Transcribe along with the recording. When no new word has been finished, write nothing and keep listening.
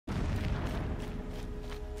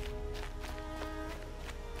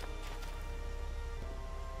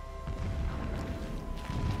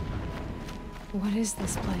What is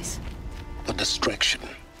this place? A distraction.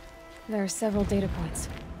 There are several data points.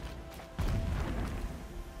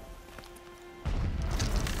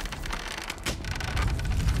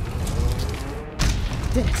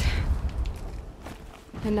 Did it.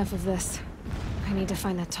 Enough of this. I need to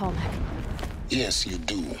find that tall neck. Yes, you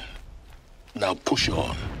do. Now push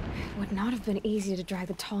on. It would not have been easy to drag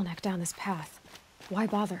the tall neck down this path. Why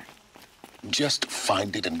bother? Just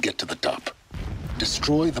find it and get to the top.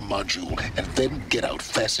 Destroy the module and then get out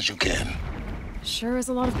fast as you can. Sure is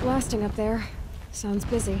a lot of blasting up there. Sounds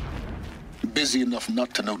busy. Busy enough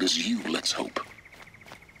not to notice you, let's hope.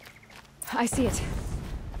 I see it.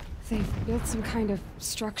 They've built some kind of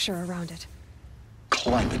structure around it.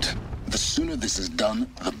 Climb it. The sooner this is done,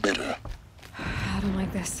 the better. I don't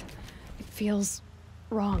like this. It feels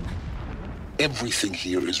wrong. Everything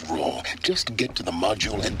here is wrong. Just get to the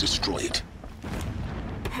module and destroy it.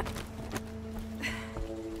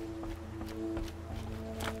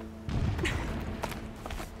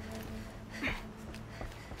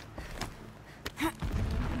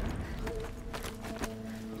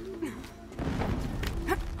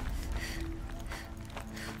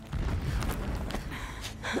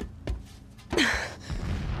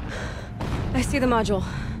 I see the module.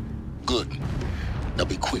 Good. Now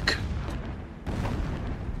be quick.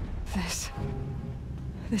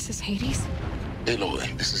 This is Hades?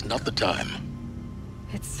 Aloy, this is not the time.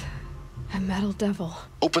 It's a metal devil.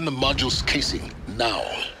 Open the module's casing, now.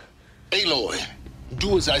 Aloy,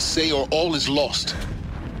 do as I say or all is lost.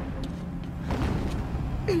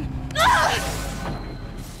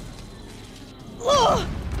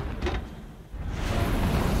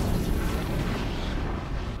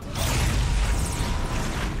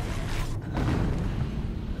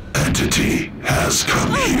 Entity has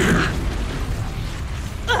come here.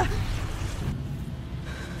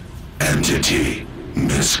 Entity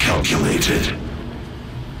miscalculated.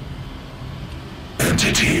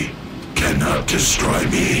 Entity cannot destroy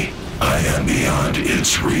me. I am beyond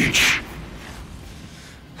its reach.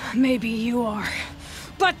 Maybe you are,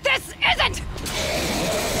 but this isn't!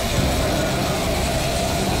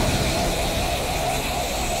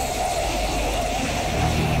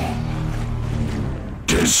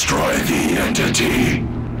 Destroy the entity.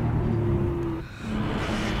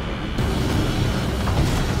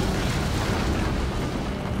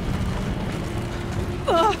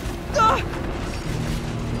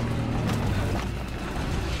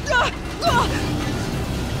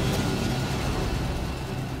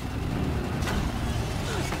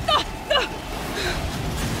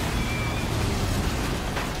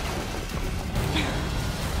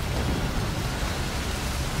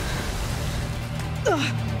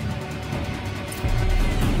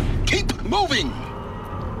 Keep moving!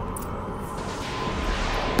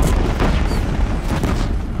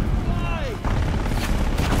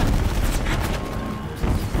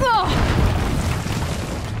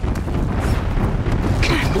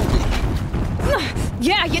 Keep moving!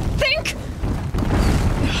 Yeah, you think?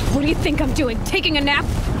 What do you think I'm doing? Taking a nap?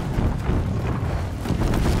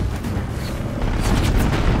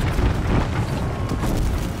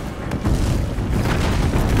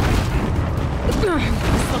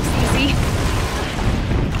 This looks easy.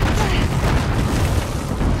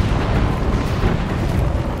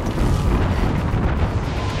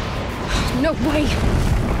 No way!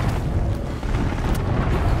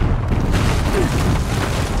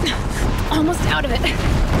 Almost out of it.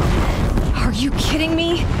 Are you kidding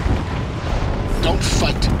me? Don't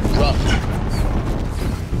fight, run.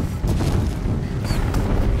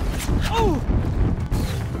 Oh!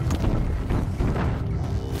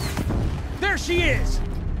 There she is!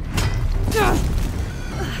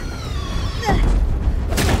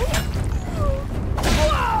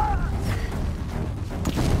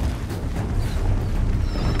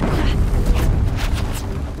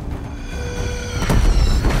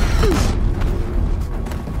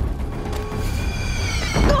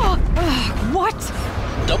 What?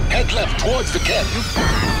 Dump head left towards the camp.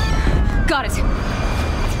 Got it.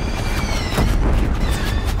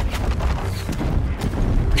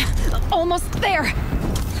 Almost there.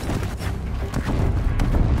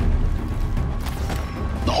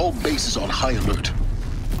 The whole base is on high alert.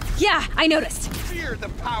 Yeah, I noticed. Fear the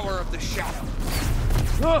power of the shadow.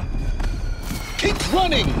 Keep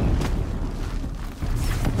running!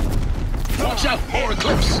 Watch out, more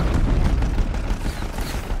Eclipse!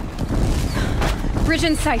 Bridge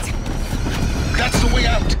in sight. That's the way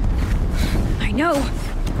out! I know.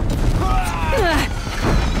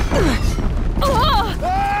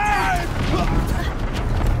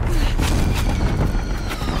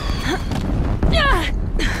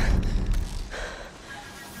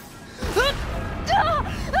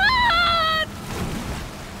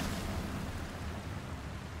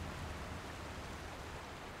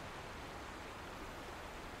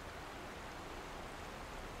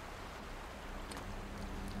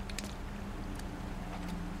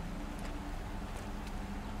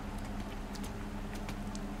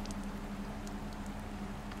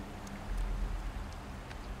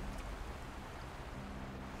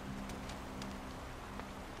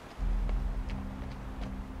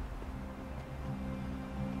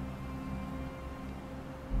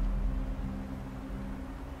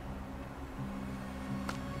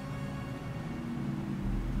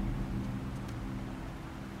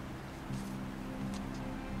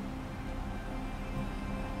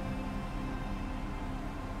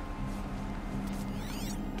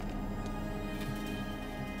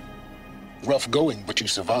 Rough going, but you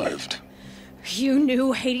survived. You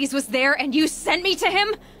knew Hades was there and you sent me to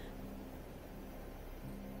him?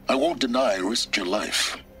 I won't deny I risked your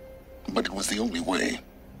life, but it was the only way.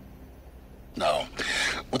 Now,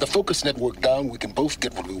 with the focus network down, we can both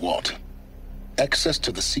get what we want. Access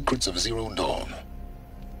to the secrets of Zero Dawn.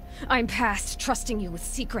 I'm past trusting you with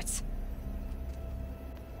secrets.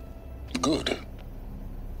 Good.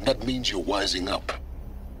 That means you're wising up.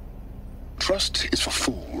 Trust is for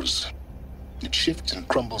fools. It shifts and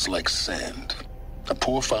crumbles like sand. A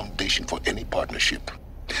poor foundation for any partnership.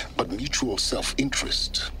 But mutual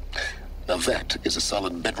self-interest, now that is a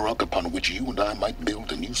solid bedrock upon which you and I might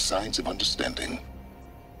build a new science of understanding.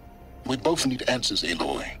 We both need answers,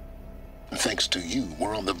 Aloy. And thanks to you,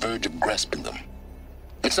 we're on the verge of grasping them.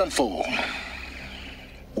 It's unfold.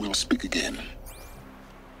 We'll speak again.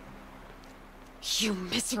 You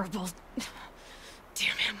miserable...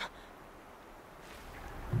 Damn him.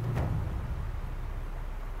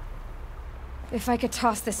 If I could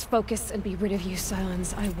toss this focus and be rid of you,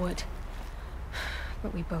 Sylens, I would.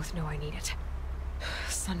 But we both know I need it.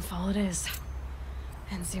 Sunfall it is.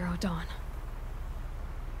 And Zero Dawn.